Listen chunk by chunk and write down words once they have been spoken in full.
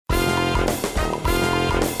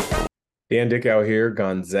Dan Dickau here,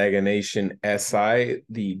 Gonzaga Nation SI,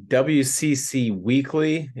 the WCC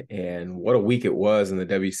Weekly, and what a week it was in the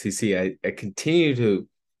WCC. I continue to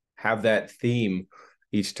have that theme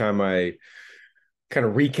each time I kind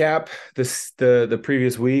of recap the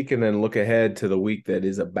previous week and then look ahead to the week that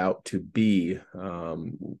is about to be.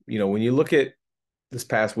 When you look at this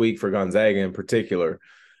past week for Gonzaga in particular,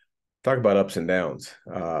 talk about ups and downs.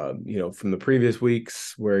 From the previous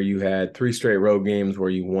weeks where you had three straight road games where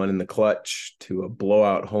you won in the clutch to a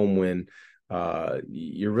blowout home win,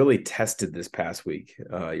 you're really tested this past week.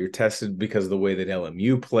 You're tested because of the way that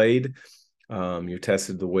LMU played. You're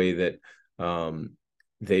tested the way that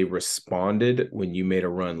they responded when you made a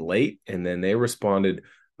run late, and then they responded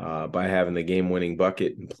by having the game-winning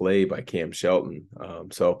bucket and play by Cam Shelton.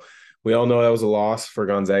 So we all know that was a loss for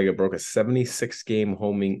Gonzaga. It broke a 76-game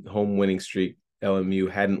home winning streak. LMU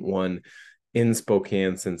hadn't won in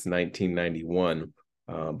Spokane since 1991.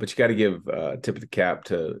 But you got to give a tip of the cap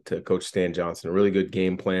to Coach Stan Johnson, a really good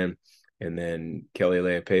game plan. And then Kelly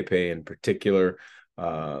Leapepe in particular,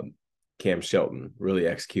 Cam Shelton really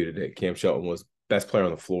executed it. Cam Shelton was best player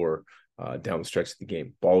on the floor down the stretch of the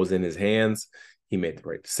game. Ball was in his hands. He made the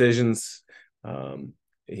right decisions.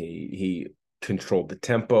 He controlled the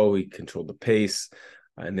tempo. He controlled the pace.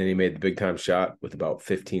 And then he made the big time shot with about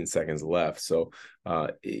 15 seconds left. So,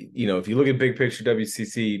 if you look at big picture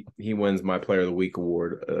WCC, he wins my Player of the Week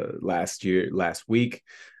award last week.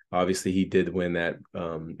 Obviously, he did win that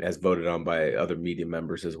as voted on by other media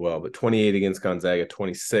members as well. But 28 against Gonzaga,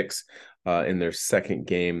 26 in their second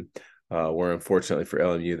game, where unfortunately for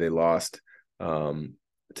LMU, they lost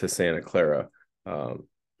to Santa Clara.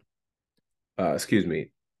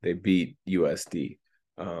 They beat USD.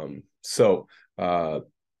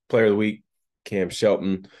 Player of the Week, Cam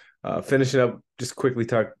Shelton. Finishing up, just quickly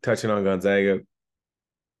touching on Gonzaga.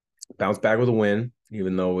 Bounced back with a win,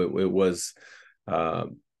 even though it was a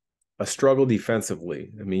struggle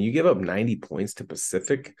defensively. I mean, you give up 90 points to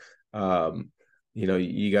Pacific.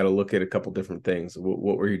 You got to look at a couple different things.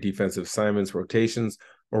 What were your defensive assignments, rotations,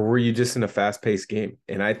 or were you just in a fast-paced game?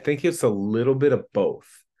 And I think it's a little bit of both.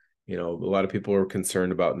 A lot of people are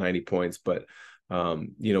concerned about 90 points, but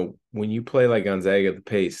when you play like Gonzaga at the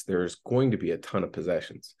pace, there's going to be a ton of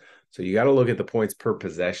possessions. So you got to look at the points per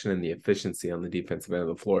possession and the efficiency on the defensive end of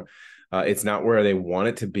the floor. It's not where they want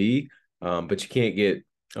it to be, but you can't get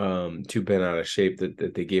too bent out of shape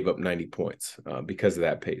that they gave up 90 points because of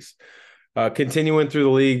that pace. Continuing through the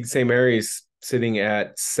league, St. Mary's sitting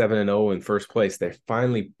at 7-0 in first place. They're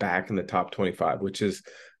finally back in the top 25, which is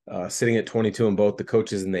sitting at 22 in both the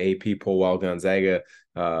coaches and the AP poll, while Gonzaga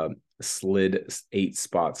slid 8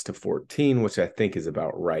 spots to 14, which I think is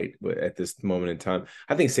about right at this moment in time.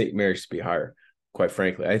 I think St. Mary's should be higher, quite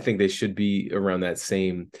frankly. I think they should be around that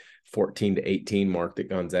same 14 to 18 mark that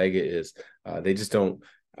Gonzaga is.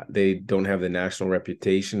 They don't have the national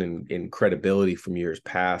reputation and credibility from years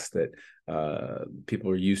past that people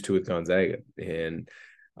are used to with Gonzaga. And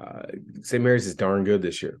St. Mary's is darn good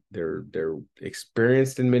this year. They're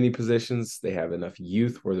experienced in many positions. They have enough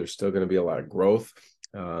youth where there's still going to be a lot of growth.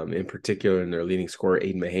 In particular in their leading scorer,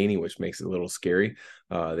 Aiden Mahaney, which makes it a little scary.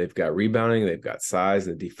 They've got rebounding, they've got size,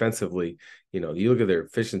 and defensively, you look at their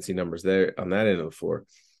efficiency numbers there on that end of the floor.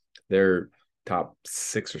 They're top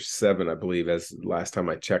 6 or 7, I believe, as last time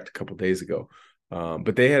I checked a couple days ago.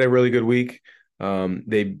 But they had a really good week.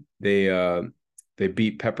 They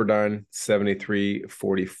beat Pepperdine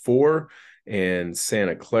 73-44 and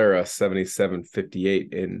Santa Clara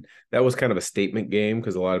 77-58. And that was kind of a statement game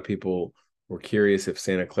because a lot of people were curious if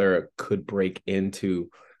Santa Clara could break into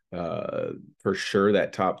for sure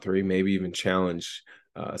that top 3, maybe even challenge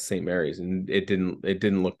St. Mary's, and it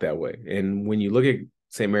didn't look that way. And when you look at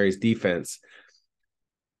St. Mary's defense,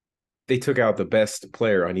 they took out the best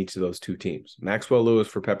player on each of those two teams. Maxwell Lewis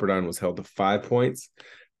for Pepperdine was held to 5 points.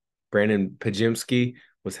 Brandon Pajimski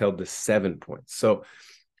was held to 7 points. So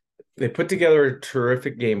they put together a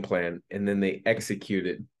terrific game plan, and then they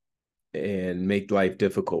executed and make life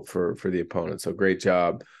difficult for the opponent. So great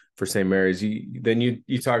job for St. Mary's.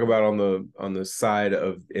 You talk about on the side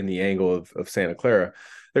of in the angle of Santa Clara,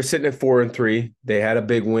 they're sitting at 4-3. They had a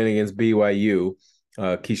big win against BYU.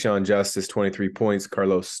 Keyshawn Justice 23 points,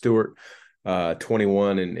 Carlos Stewart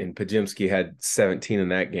 21, and Pajimski had 17 in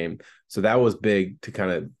that game. So that was big to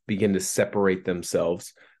kind of begin to separate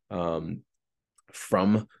themselves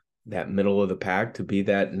from that middle of the pack to be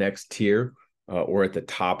that next tier. Or at the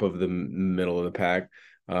top of the middle of the pack.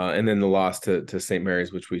 And then the loss to St.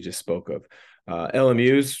 Mary's, which we just spoke of.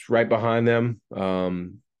 LMU's right behind them.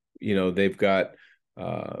 They've got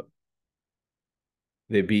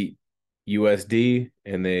they beat USD,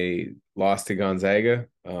 and they lost to Gonzaga.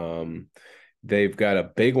 They've got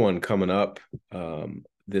a big one coming up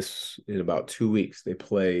this in about 2 weeks. They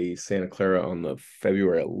play Santa Clara on the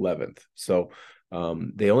February 11th. So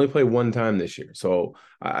they only play one time this year. So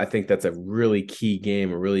I think that's a really key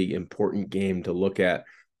game, a really important game to look at.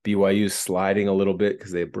 BYU's sliding a little bit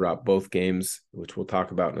because they brought both games, which we'll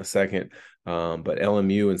talk about in a second. But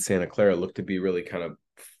LMU and Santa Clara look to be really kind of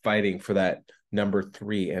fighting for that number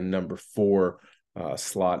 3 and number 4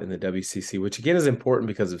 slot in the WCC, which again is important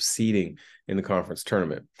because of seeding in the conference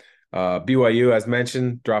tournament. BYU, as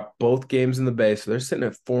mentioned, dropped both games in the Bay, so they're sitting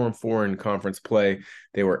at 4-4 in conference play.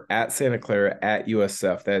 They were at Santa Clara, at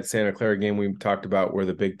USF. That Santa Clara game we talked about, where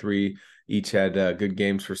the big three each had good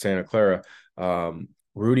games for Santa Clara.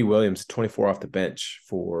 Rudy Williams, 24 off the bench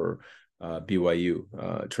for BYU.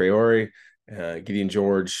 Traore, Gideon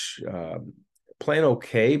George, playing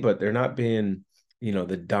okay, but they're not being,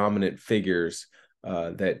 the dominant figures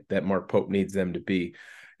that Mark Pope needs them to be.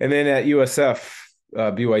 And then at USF,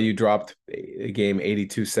 BYU dropped a game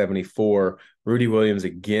 82-74. Rudy Williams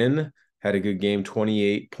again had a good game,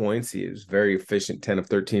 28 points. He was very efficient, 10 of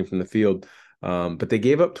 13 from the field. But they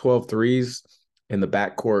gave up 12 threes, and the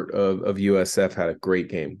backcourt of USF had a great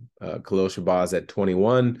game. Khalil Shabazz at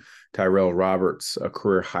 21, Tyrell Roberts, a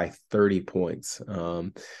career high 30 points.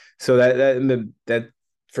 So that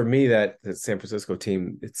for me, that San Francisco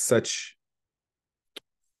team,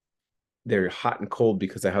 they're hot and cold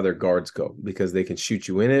because of how their guards go, because they can shoot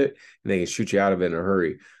you in it and they can shoot you out of it in a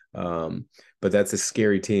hurry. But that's a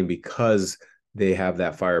scary team because they have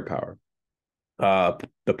that firepower.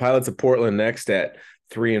 The Pilots of Portland next at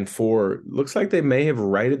 3-4. Looks like they may have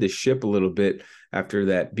righted the ship a little bit after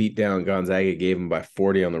that beatdown Gonzaga gave them by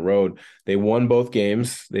 40 on the road. They won both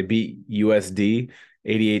games. They beat USD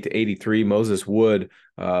 88-83. Moses Wood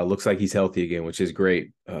looks like he's healthy again, which is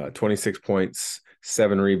great. 26 points,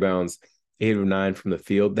 7 rebounds, 8 of 9 from the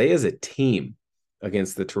field. They, as a team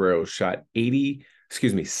against the Toreros, shot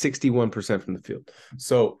 61% from the field.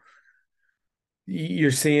 So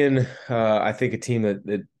you're seeing, I think, a team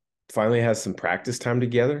that finally has some practice time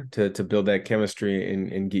together to build that chemistry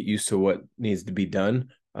and get used to what needs to be done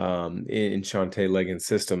in Shante Legan's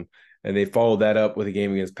system. And they followed that up with a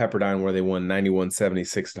game against Pepperdine where they won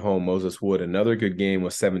 91-76 at home. Moses Wood, another good game,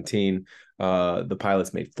 with 17. The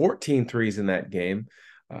Pilots made 14 threes in that game,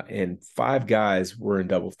 and 5 guys were in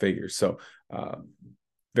double figures. So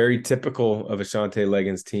very typical of a Shante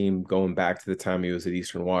Legan's team going back to the time he was at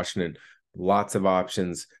Eastern Washington. Lots of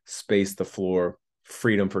options, space the floor,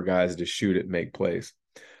 freedom for guys to shoot it, make plays.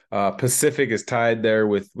 Pacific is tied there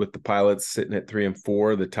with the Pilots, sitting at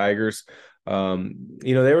 3-4. The Tigers, they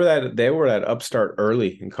were that upstart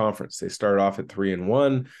early in conference. They started off at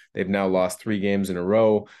 3-1. They've now lost 3 games in a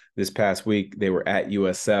row. This past week, they were at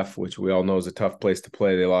USF, which we all know is a tough place to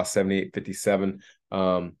play. They lost 78-57.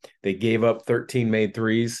 They gave up 13 made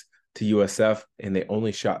threes to USF, and they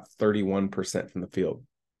only shot 31% from the field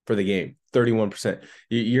for the game. 31%.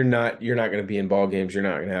 You're not going to be in ball games. You're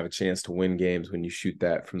not going to have a chance to win games when you shoot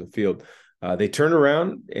that from the field. They turned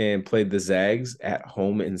around and played the Zags at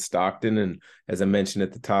home in Stockton. And as I mentioned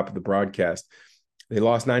at the top of the broadcast, they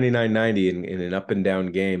lost 99-90 in an up and down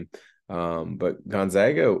game. But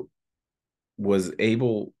Gonzaga was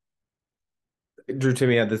able – Drew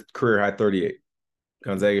Timme had the career high 38.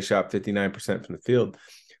 Gonzaga shot 59% from the field.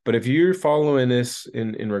 But if you're following this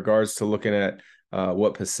in regards to looking at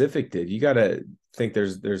what Pacific did, you got to think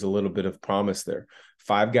there's a little bit of promise there.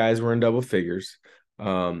 5 guys were in double figures.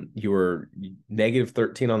 You were negative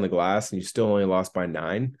 13 on the glass, and you still only lost by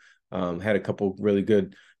 9. Had a couple really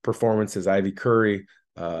good performances. Ivy Curry,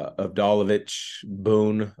 Avdalovich,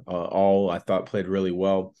 Boone, all I thought played really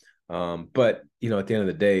well. But, at the end of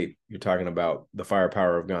the day, you're talking about the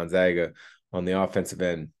firepower of Gonzaga on the offensive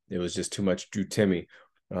end. It was just too much Drew Timme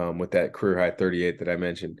with that career high 38 that I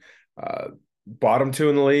mentioned. Bottom 2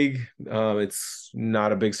 in the league. It's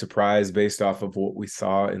not a big surprise based off of what we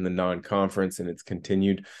saw in the non-conference, and it's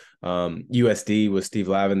continued. USD with Steve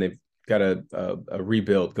Lavin, they've got a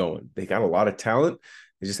rebuild going. They got a lot of talent.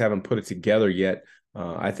 They just haven't put it together yet.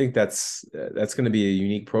 I think that's going to be a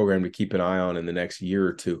unique program to keep an eye on in the next year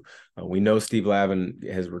or two. We know Steve Lavin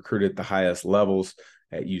has recruited the highest levels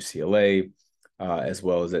at UCLA as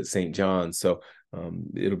well as at St. John's. So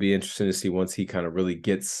it'll be interesting to see once he kind of really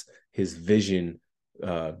gets his vision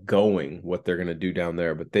going, what they're going to do down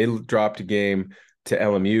there. But they dropped a game to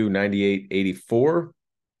LMU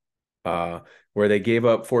 98-84, where they gave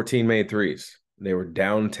up 14 made threes. They were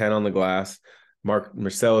down 10 on the glass.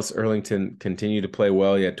 Marcellus Earlington continued to play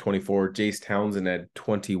well. He had 24. Jace Townsend had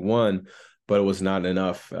 21, but it was not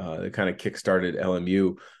enough. It kind of kickstarted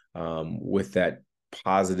LMU with that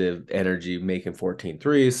positive energy, making 14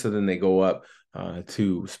 threes. So then they go up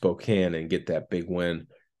to Spokane and get that big win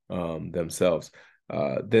themselves.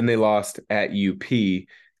 Then they lost at UP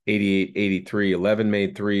 88-83, 11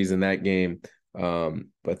 made threes in that game.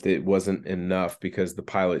 But it wasn't enough because the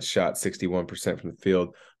Pilots shot 61% from the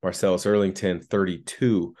field. Marcellus Earlington,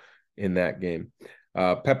 32 in that game.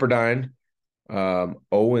 Pepperdine,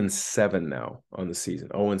 0-7 now on the season,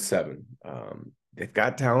 0-7. They've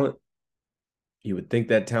got talent. You would think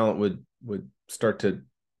that talent would start to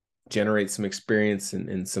generate some experience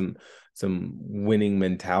and some winning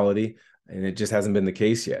mentality, and it just hasn't been the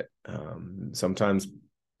case yet. Sometimes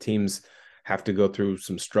teams have to go through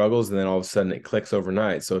some struggles, and then all of a sudden it clicks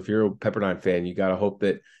overnight. So if you're a Pepperdine fan, you got to hope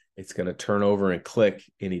that it's going to turn over and click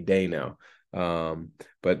any day now.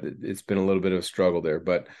 But it's been a little bit of a struggle there.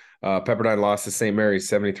 But Pepperdine lost to St. Mary's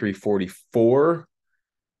 73-44,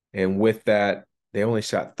 and with that, they only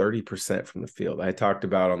shot 30% from the field. I talked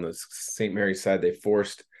about on the St. Mary's side, they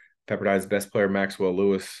forced Pepperdine's best player, Maxwell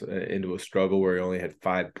Lewis, into a struggle where he only had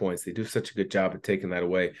 5 points. They do such a good job of taking that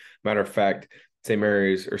away. Matter of fact,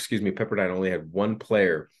 Pepperdine only had one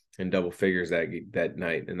player in double figures that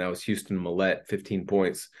night, and that was Houston Millette, 15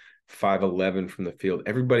 points, 5-11 from the field.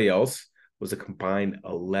 Everybody else was a combined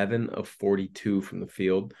 11 of 42 from the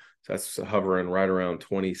field. So that's hovering right around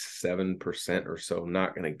 27% or so,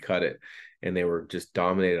 not going to cut it. And they were just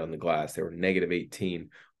dominated on the glass. They were -18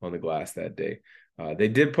 on the glass that day. They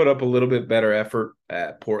did put up a little bit better effort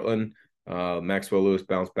at Portland. Maxwell Lewis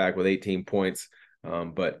bounced back with 18 points,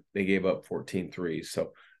 but they gave up 14 threes.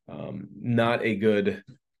 So not a good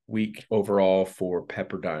week overall for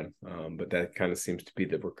Pepperdine, but that kind of seems to be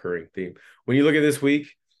the recurring theme. When you look at this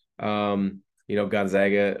week,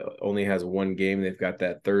 Gonzaga only has one game. They've got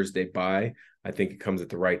that Thursday bye. I think it comes at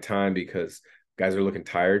the right time because guys are looking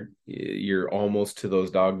tired. You're almost to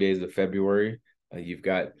those dog days of February. You've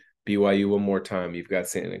got BYU one more time. You've got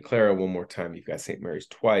Santa Clara one more time. You've got St. Mary's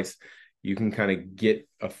twice. You can kind of get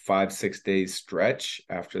a 5-6 days stretch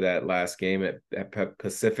after that last game at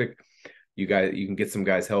Pacific. You can get some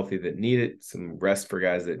guys healthy that need it, some rest for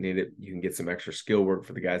guys that need it. You can get some extra skill work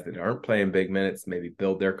for the guys that aren't playing big minutes, maybe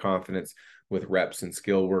build their confidence with reps and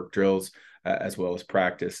skill work drills, as well as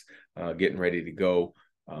practice, getting ready to go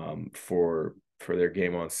for their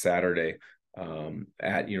game on Saturday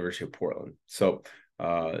at University of Portland. So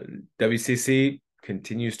WCC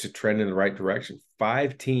continues to trend in the right direction.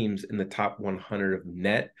 5 teams in the top 100 of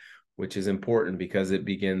net, which is important because it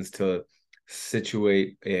begins to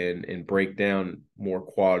situate and break down more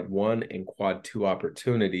quad 1 and quad 2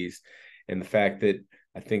 opportunities. And the fact that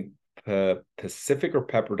I think Pacific or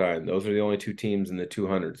Pepperdine, those are the only 2 teams in the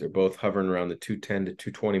 200s. They're both hovering around the 210 to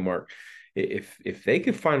 220 mark. If they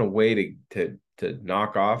could find a way to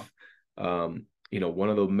knock off one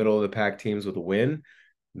of the middle of the pack teams with a win,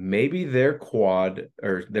 maybe their quad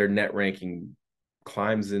or their net ranking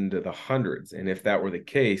climbs into the hundreds. And if that were the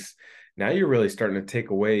case, now you're really starting to take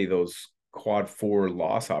away those quad 4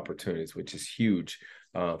 loss opportunities, which is huge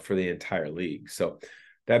for the entire league. So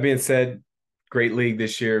that being said, great league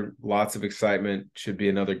this year, lots of excitement, should be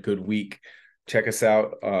another good week. Check us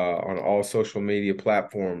out on all social media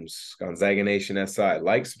platforms, Gonzaga Nation SI.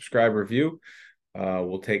 Like, subscribe, review.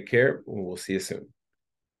 We'll take care. We'll see you soon.